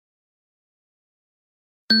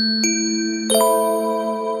Lay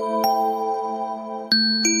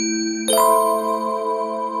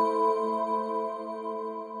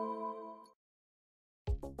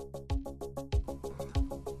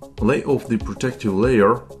off the protective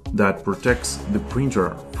layer that protects the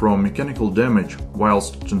printer from mechanical damage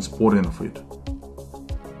whilst transporting of it.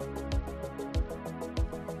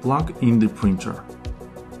 Plug in the printer.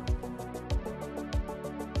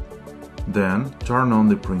 Then turn on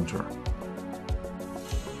the printer.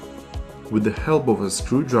 With the help of a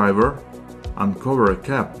screwdriver, uncover a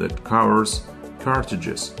cap that covers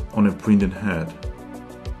cartridges on a printing head.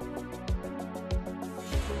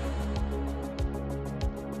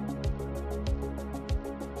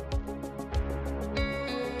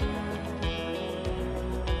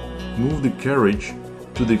 Move the carriage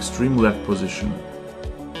to the extreme left position.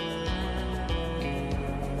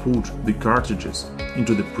 Put the cartridges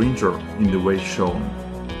into the printer in the way shown.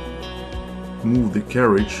 Move the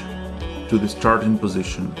carriage to the starting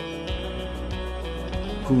position.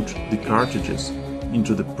 Put the cartridges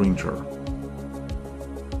into the printer.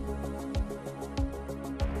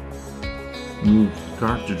 Move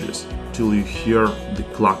cartridges till you hear the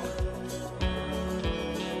clack.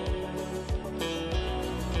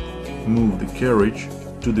 Move the carriage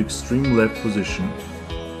to the extreme left position.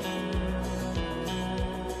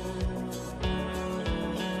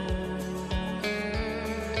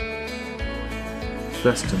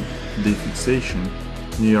 Fasten the fixation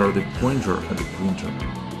near the pointer at the printer.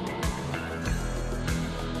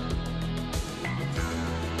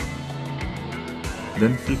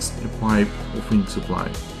 Then fix a pipe of ink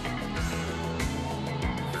supply.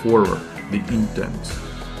 Forward the ink tanks.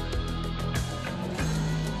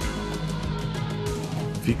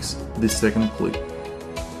 Fix the second clip.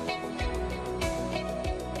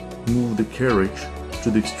 Move the carriage to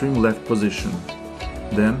the extreme left position,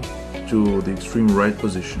 then to the extreme right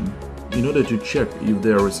position, in order to check if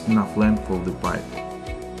there is enough length of the pipe.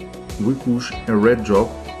 We push a red job.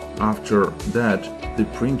 After that, the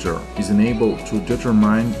printer is enabled to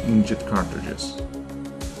determine inkjet cartridges.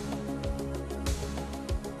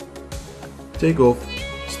 Take off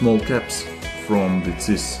small caps from the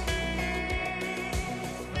CISS.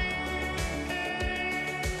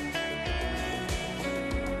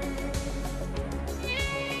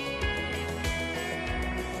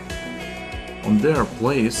 On their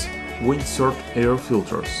place, we insert air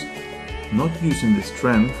filters, not using the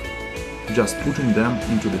strength, just putting them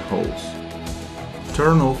into the holes.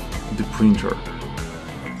 Turn off the printer.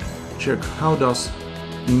 Check how does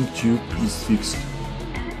ink tube is fixed.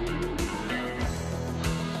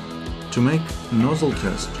 To make nozzle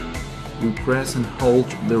test, we press and hold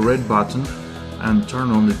the red button and turn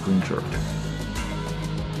on the printer.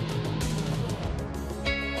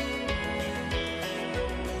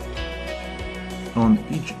 On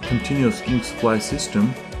each continuous ink supply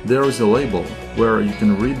system, there is a label where you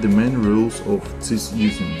can read the main rules of CISS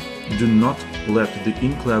using. Do not let the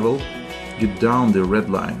ink level get down the red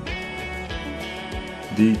line.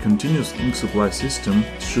 The continuous ink supply system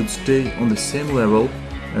should stay on the same level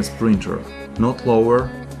as printer, not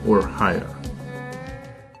lower or higher.